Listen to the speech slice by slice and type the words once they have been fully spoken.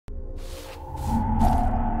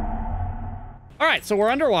All right, so we're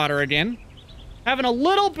underwater again. Having a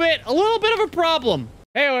little bit of a problem.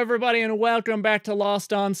 Hey everybody, and welcome back to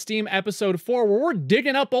Lost on Steam episode 4, where we're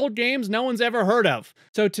digging up old games no one's ever heard of.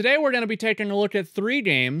 So today we're going to be taking a look at 3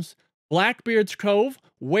 games: Blackbeard's Cove,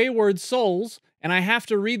 Wayward Souls, and I have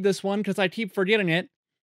to read this one because I keep forgetting it.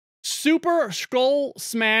 Super Skull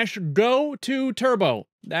Smash Go to Turbo.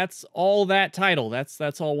 That's all that title.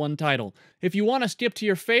 That's all one title. If you want to skip to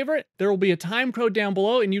your favorite, there will be a time code down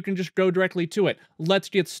below and you can just go directly to it. Let's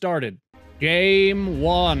get started. Game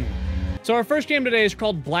 1. So our first game today is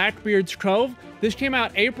called Blackbeard's Cove. This came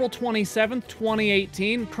out April 27th,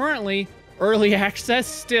 2018. Currently, early access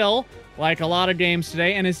still, like a lot of games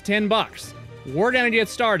today, and is 10 bucks. We're gonna get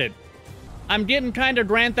started. I'm getting kind of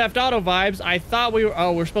Grand Theft Auto vibes. I thought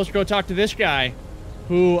we're supposed to go talk to this guy,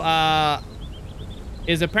 who,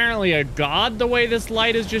 is apparently a god, the way this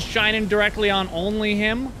light is just shining directly on only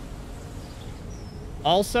him.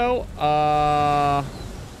 Also,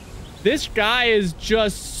 this guy is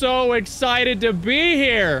just so excited to be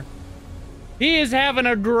here. He is having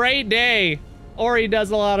a great day. Or he does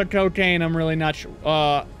a lot of cocaine, I'm really not sure.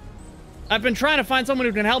 I've been trying to find someone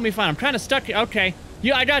who can help me find him. I'm kind of stuck here. Okay.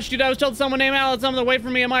 Yeah, I got you, dude. I was told someone named Alex something away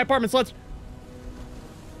from me in my apartment, so let's...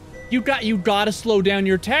 You gotta slow down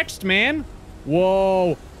your text, man.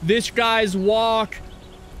 Whoa. This guy's walk.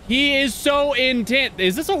 He is so intent.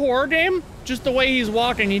 Is this a horror game? Just the way he's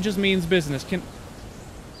walking, he just means business.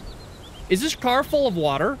 Is this car full of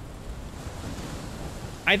water?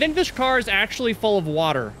 I think this car is actually full of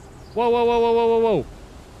water. Whoa, whoa, whoa, whoa, whoa, whoa, whoa.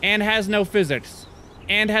 And has no physics.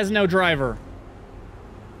 And has no driver.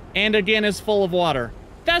 And again is full of water.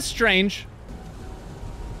 That's strange.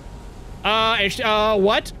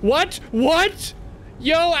 What? What?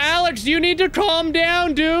 Yo, Alex, you need to calm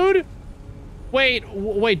down, dude. Wait,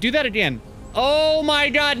 do that again. Oh my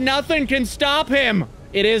god, nothing can stop him.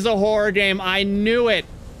 It is a horror game, I knew it.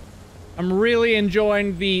 I'm really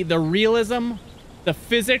enjoying the realism, the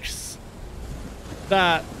physics,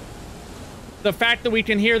 the fact that we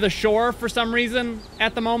can hear the shore for some reason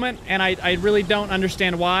at the moment, and I really don't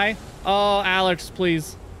understand why. Oh, Alex,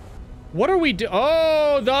 please. What are we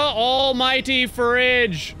Oh, the almighty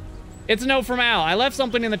fridge. It's a note from Al. I left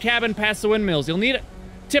something in the cabin past the windmills. You'll need it.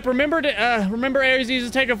 Tip, remember Aries needs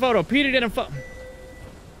to take a photo. Peter didn't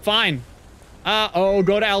Fine.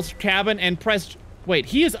 Go to Al's cabin and press... Wait,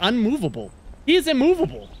 he is unmovable. He is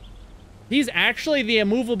immovable. He's actually the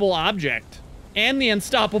immovable object. And the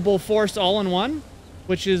unstoppable force all in one,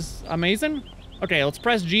 which is amazing. Okay, let's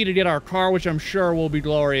press G to get our car, which I'm sure will be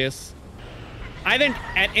glorious. I think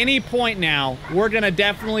at any point now, we're gonna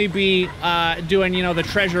definitely be doing, you know, the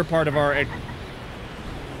treasure part of our...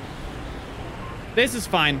 This is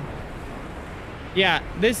fine. Yeah,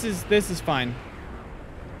 this is fine.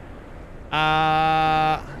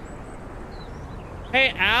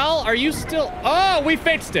 Hey, Al, are you still... Oh, we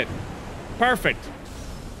fixed it. Perfect.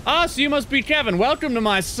 Oh, so you must be Kevin. Welcome to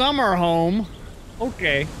my summer home.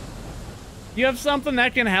 Okay. You have something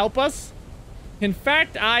that can help us? In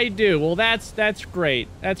fact, I do. Well, that's great.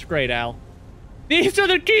 That's great, Al. These are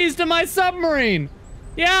the keys to my submarine.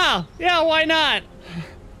 Yeah, why not?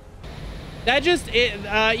 That just,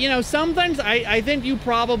 you know, some things I think you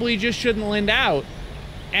probably just shouldn't lend out.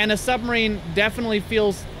 And a submarine definitely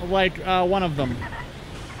feels like one of them.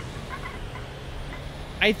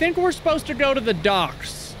 I think we're supposed to go to the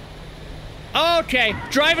docks. Okay,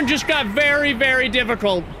 driving just got very, very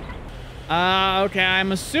difficult. Okay,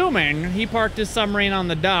 I'm assuming he parked his submarine on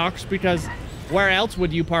the docks, because where else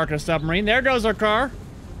would you park a submarine? There goes our car.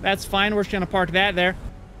 That's fine, we're just gonna park that there.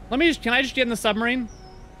 Can I just get in the submarine?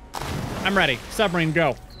 I'm ready. Submarine,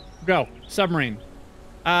 go. Go. Submarine.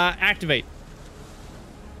 Activate.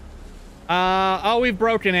 Oh, we've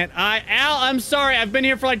broken it. Al, I'm sorry, I've been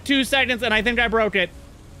here for like 2 seconds and I think I broke it.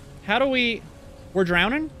 How do we... We're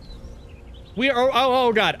drowning?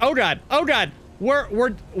 Oh god,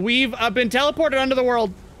 we've been teleported under the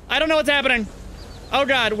world. I don't know what's happening. Oh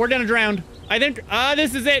god, we're gonna drown. I think,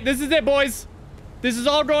 this is it, boys. This is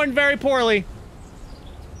all going very poorly.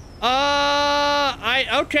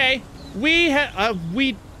 Okay.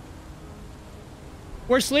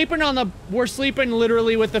 We're sleeping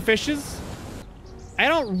literally with the fishes. I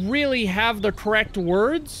don't really have the correct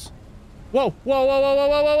words. Whoa.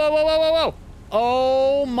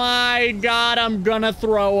 Oh my god, I'm gonna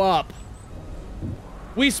throw up.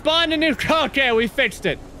 We spawned a new... Okay, we fixed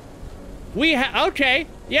it. Okay.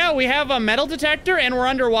 Yeah, we have a metal detector and we're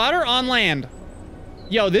underwater on land.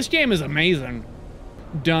 Yo, this game is amazing.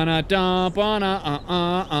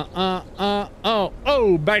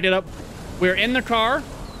 Oh, backed it up. We're in the car.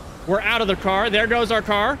 We're out of the car. There goes our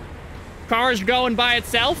car. Car is going by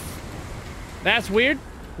itself. That's weird.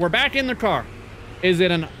 We're back in the car. Is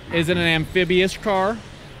it an amphibious car?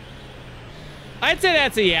 I'd say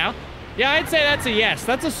that's a yeah. Yeah, I'd say that's a yes.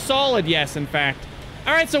 That's a solid yes, in fact.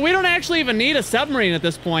 All right, so we don't actually even need a submarine at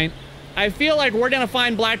this point. I feel like we're gonna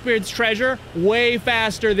find Blackbeard's treasure way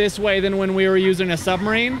faster this way than when we were using a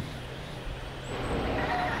submarine.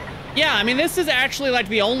 Yeah, I mean, this is actually like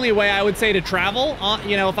the only way I would say to travel,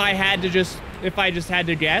 you know, if I just had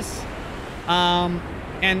to guess.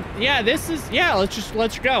 And yeah, this is, yeah,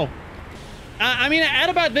 let's go. I mean, at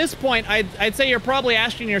about this point, I'd say you're probably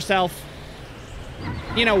asking yourself,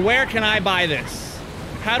 you know, where can I buy this?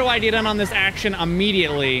 How do I get in on this action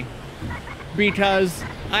immediately? Because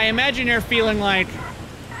I imagine you're feeling like,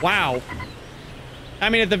 wow. I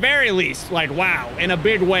mean, at the very least, like, wow, in a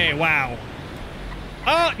big way, wow.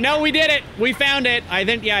 Oh, no, we did it. We found it. I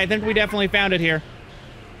think we definitely found it here.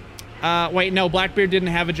 Wait, no, Blackbeard didn't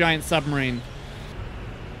have a giant submarine.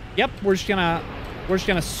 Yep, we're just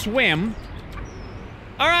gonna swim.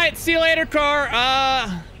 All right, see you later,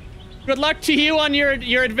 car. Good luck to you on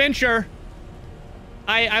your adventure.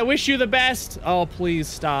 I wish you the best. Oh, please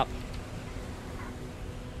stop.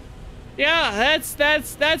 Yeah,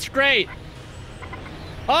 that's great.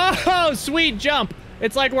 Oh, sweet jump.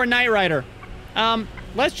 It's like we're Knight Rider.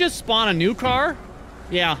 Let's just spawn a new car.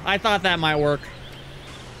 Yeah, I thought that might work.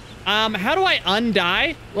 How do I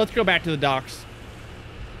undie? Let's go back to the docks.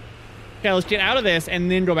 Okay, let's get out of this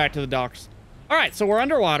and then go back to the docks. All right, so we're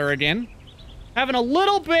underwater again. Having a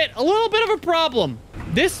little bit of a problem.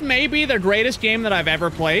 This may be the greatest game that I've ever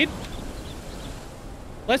played.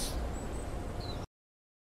 Let's...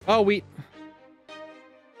 Oh, we...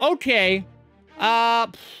 Okay.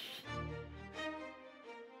 I'm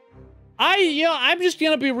just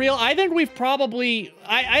gonna be real. I think we've probably...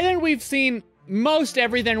 I think we've seen most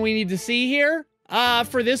everything we need to see here.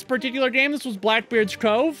 For this particular game, this was Blackbeard's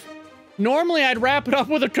Cove. Normally, I'd wrap it up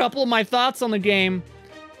with a couple of my thoughts on the game,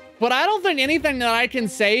 but I don't think anything that I can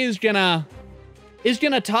say is gonna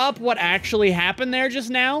top what actually happened there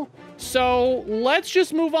just now. So let's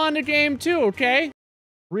just move on to game 2, okay?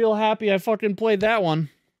 Real happy I fucking played that one.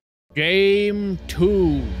 Game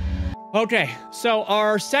 2. Okay, so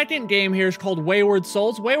our second game here is called Wayward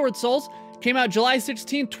Souls. Wayward Souls came out July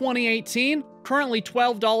 16, 2018. Currently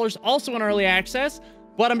 $12, also in early access.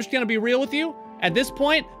 But I'm just gonna be real with you. At this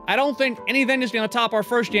point, I don't think anything is gonna top our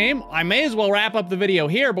first game. I may as well wrap up the video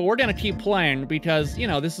here, but we're gonna keep playing because, you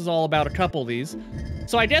know, this is all about a couple of these.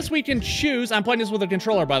 So I guess we can choose. I'm playing this with a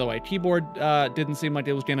controller, by the way. Keyboard didn't seem like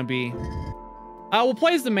it was gonna be. We'll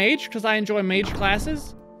play as the mage because I enjoy mage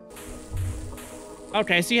classes.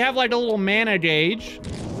 Okay, so you have like a little mana gauge.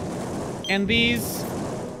 And these...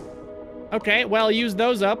 Okay, well, use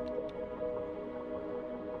those up.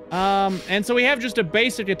 And so we have just a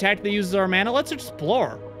basic attack that uses our mana. Let's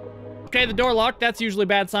explore. Okay, the door locked. That's usually a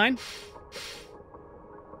bad sign.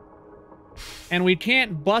 And we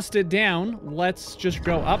can't bust it down. Let's just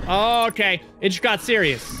go up. Oh, okay. It just got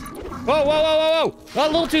serious. Whoa, whoa, whoa, whoa, whoa. Oh,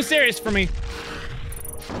 a little too serious for me.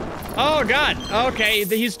 Oh, God. Okay,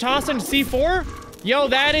 he's tossing C4? Yo,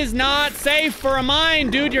 that is not safe for a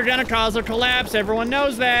mine, dude. You're gonna cause a collapse. Everyone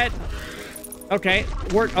knows that. Okay,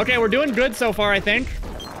 we're doing good so far, I think.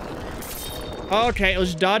 Okay,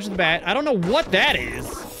 let's dodge the bat. I don't know what that is.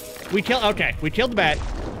 Okay, we killed the bat.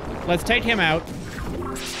 Let's take him out.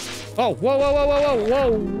 Oh, whoa, whoa, whoa, whoa,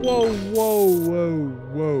 whoa, whoa, whoa, whoa,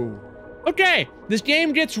 whoa. Okay, this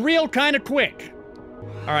game gets real kind of quick.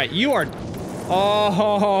 All right, you are...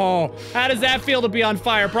 Oh, how does that feel to be on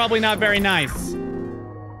fire? Probably not very nice.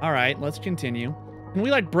 All right, let's continue. Can we,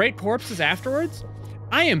 like, break corpses afterwards?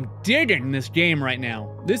 I am digging this game right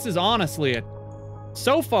now. This is honestly it.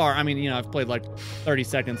 So far, I mean, you know, I've played like 30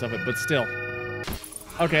 seconds of it, but still.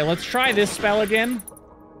 Okay, let's try this spell again.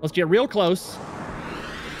 Let's get real close.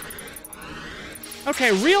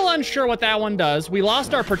 Okay, real unsure what that one does. We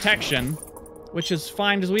lost our protection, which is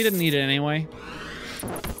fine because we didn't need it anyway.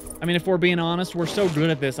 I mean, if we're being honest, we're so good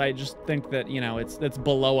at this. I just think that, you know, it's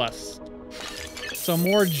below us. So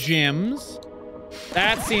more gems.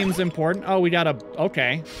 That seems important. Oh, we got a...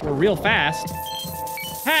 Okay, we're real fast.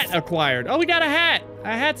 Hat acquired. Oh, we got a hat. A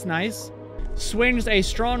hat's nice. Swings a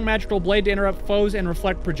strong magical blade to interrupt foes and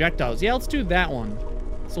reflect projectiles. Yeah, let's do that one.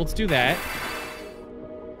 So let's do that.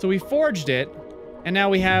 So we forged it, and now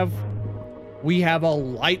we have a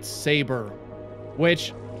lightsaber,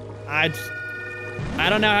 which I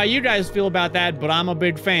don't know how you guys feel about that, but I'm a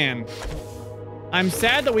big fan. I'm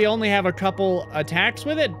sad that we only have a couple attacks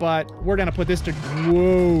with it, but we're gonna put this to...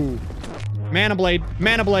 Whoa. Mana blade.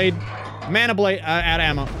 Mana blade. Mana blade. Out of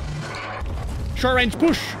ammo. Short range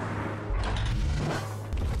push.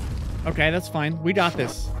 Okay, that's fine. We got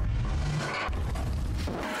this.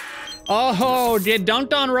 Oh, get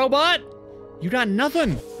dunked on, robot? You got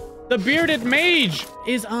nothing. The bearded mage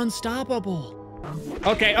is unstoppable.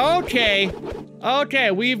 Okay, okay.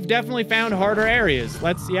 Okay, we've definitely found harder areas.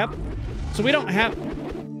 Yep. So we don't have,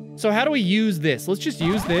 so how do we use this? Let's just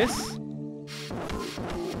use this.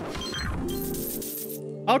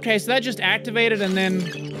 Okay, so that just activated and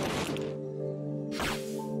then,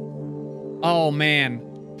 oh man.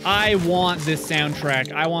 I want this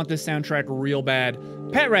soundtrack. I want this soundtrack real bad.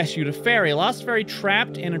 Pet rescued a fairy. Lost fairy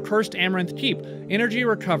trapped in a cursed amaranth keep. Energy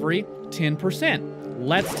recovery, 10%.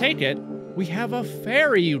 Let's take it. We have a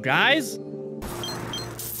fairy, you guys.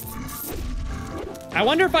 I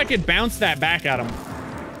wonder if I could bounce that back at him.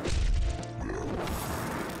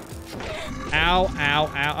 Ow,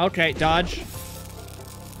 ow, ow. Okay, dodge.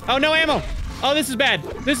 Oh, no ammo. Oh, this is bad.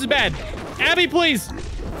 This is bad. Abby, please.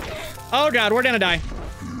 Oh, God, we're gonna die.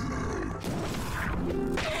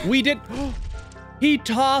 We did. He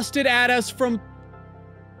tossed it at us from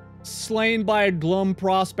slain by a glum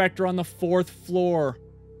prospector on the 4th floor.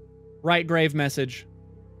 Write grave message.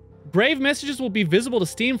 Grave messages will be visible to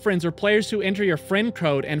Steam friends or players who enter your friend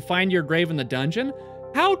code and find your grave in the dungeon.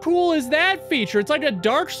 How cool is that feature? It's like a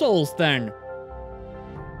Dark Souls thing.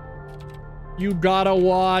 You gotta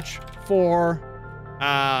watch for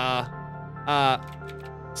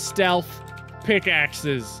stealth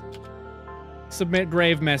pickaxes. Submit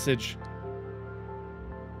grave message.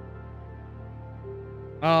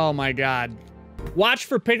 Oh my God. Watch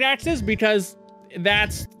for pickaxes because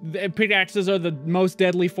pickaxes are the most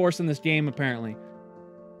deadly force in this game apparently.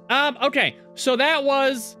 Okay, so that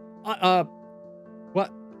was,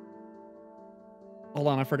 what? Hold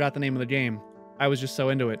on, I forgot the name of the game. I was just so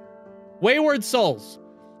into it. Wayward Souls.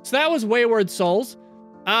 So that was Wayward Souls.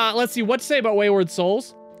 Let's see, what to say about Wayward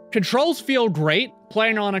Souls. Controls feel great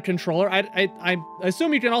playing on a controller. I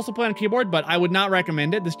assume you can also play on a keyboard, but I would not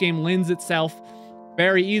recommend it. This game lends itself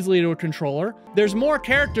very easily to a controller. There's more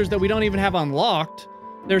characters that we don't even have unlocked.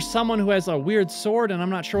 There's someone who has a weird sword, and I'm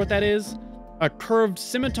not sure what that is. A curved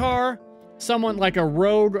scimitar, someone like a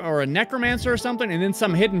rogue or a necromancer or something, and then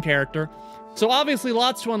some hidden character. So obviously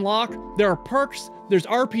lots to unlock. There are perks, there's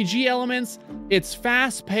RPG elements. It's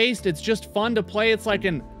fast-paced, it's just fun to play. It's like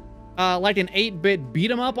an 8-bit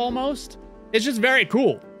beat 'em up almost. It's just very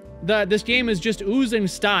cool. This game is just oozing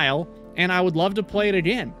style, and I would love to play it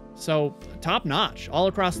again. So top notch, all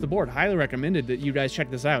across the board. Highly recommended that you guys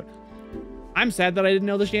check this out. I'm sad that I didn't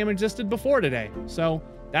know this game existed before today. So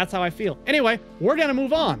that's how I feel. Anyway, we're gonna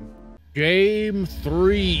move on. Game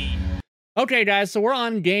 3. Okay guys, so we're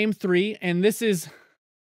on game 3, and this is,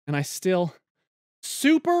 and I still,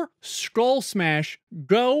 Super Skull Smash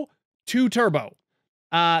Go 2 Turbo.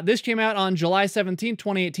 This came out on July 17,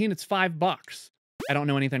 2018. It's $5. I don't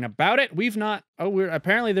know anything about it. We've not,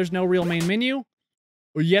 apparently there's no real main menu.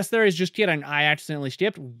 Yes, there is. Just kidding. I accidentally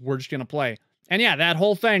skipped. We're just gonna play. And yeah, that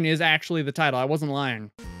whole thing is actually the title. I wasn't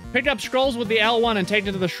lying. Pick up scrolls with the L1 and take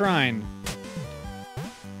it to the shrine.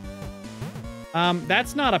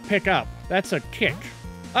 That's not a pick up. That's a kick.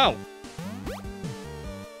 Oh.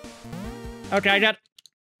 Okay, I got...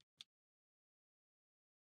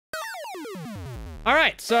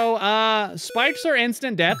 Alright, so, spikes are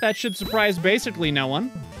instant death. That should surprise basically no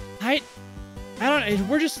one. I don't...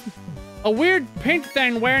 We're just... A weird pink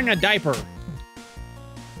thing wearing a diaper.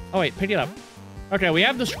 Oh wait, pick it up. Okay, we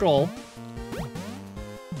have the scroll.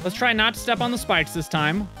 Let's try not to step on the spikes this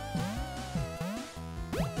time.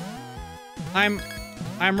 I'm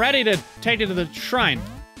ready to take it to the shrine.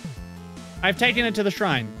 I've taken it to the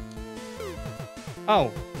shrine.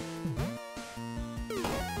 Oh.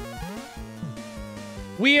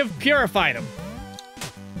 We have purified him.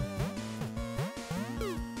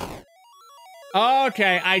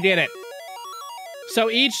 Okay, I did it. So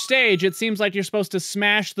each stage, it seems like you're supposed to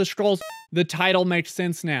smash the scrolls. The title makes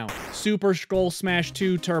sense now. Super Skull Smash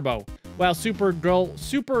 2 Turbo. Well, Super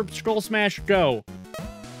Skull Smash Go.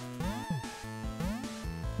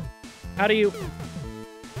 How do you...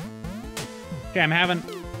 Okay, I'm having...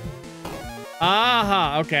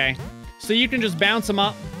 Aha, okay. So you can just bounce them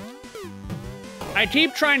up. I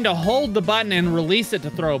keep trying to hold the button and release it to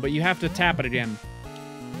throw, but you have to tap it again.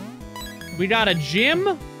 We got a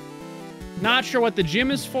gym. Not sure what the gym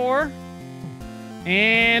is for.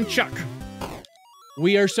 And chuck.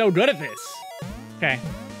 We are so good at this. Okay.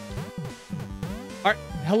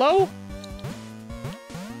 Hello?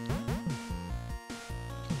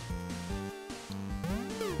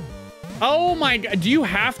 Oh my god, do you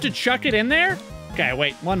have to chuck it in there? Okay,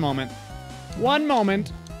 wait, one moment. One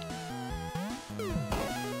moment.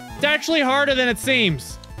 It's actually harder than it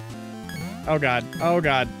seems. Oh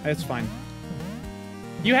god, it's fine.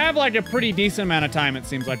 You have like a pretty decent amount of time, it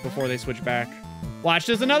seems like, before they switch back. Watch,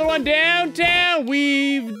 there's another one downtown.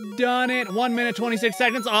 We've done it. 1 minute, 26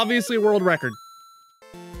 seconds. Obviously world record.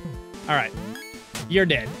 All right. You're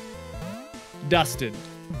dead. Dusted.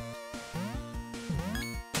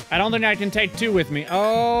 I don't think I can take 2 with me.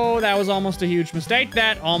 Oh, that was almost a huge mistake.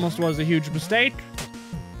 That almost was a huge mistake.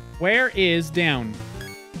 Where is down?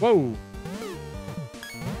 Whoa.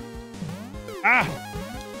 Ah!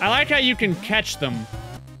 I like how you can catch them.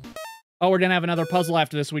 Oh, we're gonna have another puzzle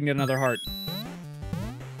after this. We can get another heart.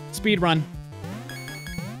 Speed run.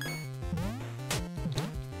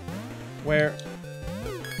 Where?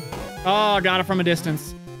 Oh, got it from a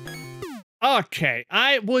distance. Okay,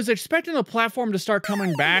 I was expecting the platform to start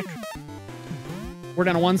coming back. We're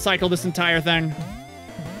gonna one-cycle this entire thing.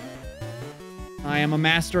 I am a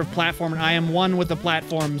master of platforming. I am one with the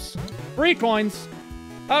platforms. 3 coins.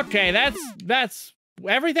 Okay, that's...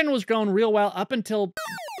 Everything was going real well up until...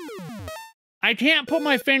 I can't put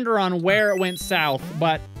my finger on where it went south,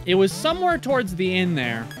 but it was somewhere towards the end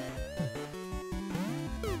there.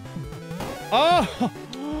 Oh!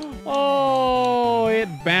 Oh, it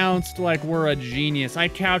bounced like we're a genius. I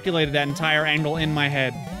calculated that entire angle in my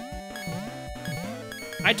head.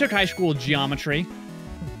 I took high school geometry.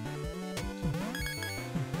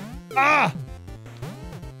 Ah!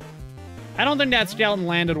 I don't think that skeleton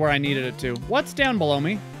landed where I needed it to. What's down below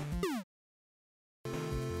me?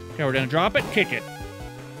 Okay, we're gonna drop it, kick it.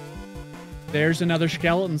 There's another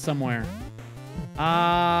skeleton somewhere.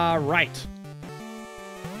 Right.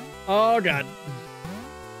 Oh, God.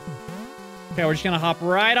 Okay, we're just gonna hop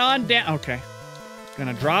right on down. Okay.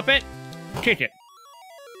 Gonna drop it, kick it.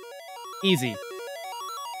 Easy.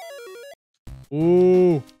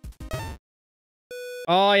 Ooh.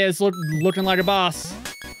 Oh, yeah, it's looking like a boss.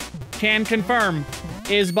 Can confirm,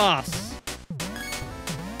 is boss.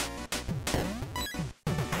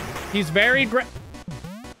 He's very What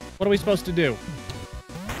are we supposed to do?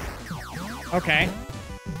 Okay.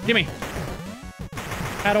 Gimme.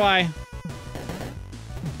 How do I...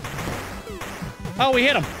 Oh, we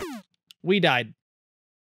hit him. We died.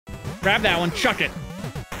 Grab that one, chuck it.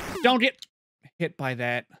 Don't get hit by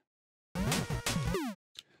that.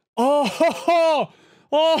 Oh, ho, ho.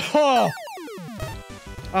 Oh, ho.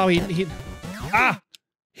 Oh, he,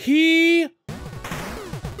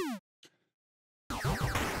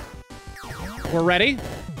 We're ready?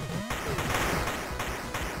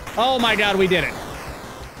 Oh my God, we did it.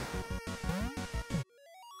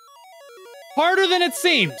 Harder than it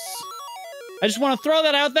seems. I just want to throw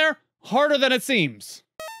that out there. Harder than it seems.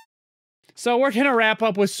 So we're gonna wrap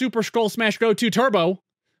up with Super Skull Smash Go 2 Turbo,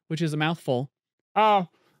 which is a mouthful. All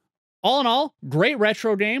in all, great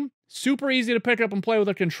retro game. Super easy to pick up and play with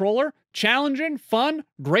a controller. Challenging, fun,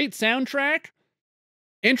 great soundtrack.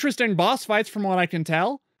 Interesting boss fights from what I can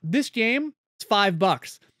tell. This game is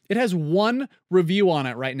 $5. It has 1 review on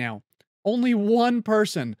it right now. Only 1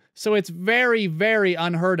 person. So it's very, very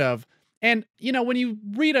unheard of. And, you know, when you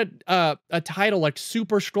read a title like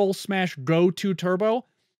Super Skull Smash Go 2 Turbo,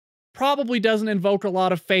 probably doesn't invoke a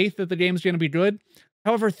lot of faith that the game's going to be good.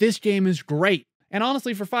 However, this game is great. And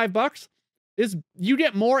honestly, for $5, you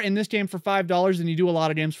get more in this game for $5 than you do a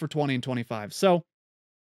lot of games for 20 and 25. So,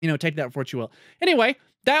 you know, take that for what you will. Anyway,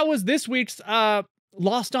 that was this week's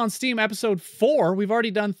Lost on Steam episode 4. We've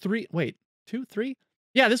already done 3. Wait, 2, 3?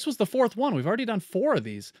 Yeah, this was the 4th one. We've already done 4 of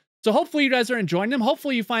these. So hopefully you guys are enjoying them.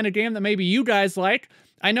 Hopefully you find a game that maybe you guys like.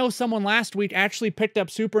 I know someone last week actually picked up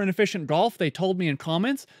Super Inefficient Golf. They told me in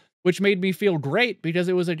comments, which made me feel great because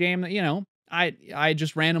it was a game that, you know, I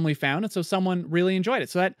just randomly found. And so someone really enjoyed it.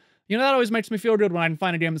 So that, you know, that always makes me feel good when I can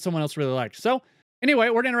find a game that someone else really liked. So anyway,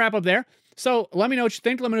 we're going to wrap up there. So let me know what you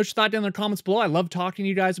think. Let me know what you thought down in the comments below. I love talking to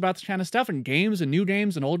you guys about this kind of stuff and games and new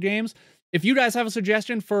games and old games. If you guys have a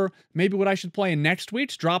suggestion for maybe what I should play in next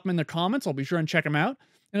week's, drop them in the comments. I'll be sure and check them out.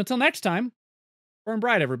 And until next time, burn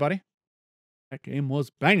bright, everybody. That game was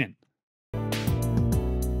banging.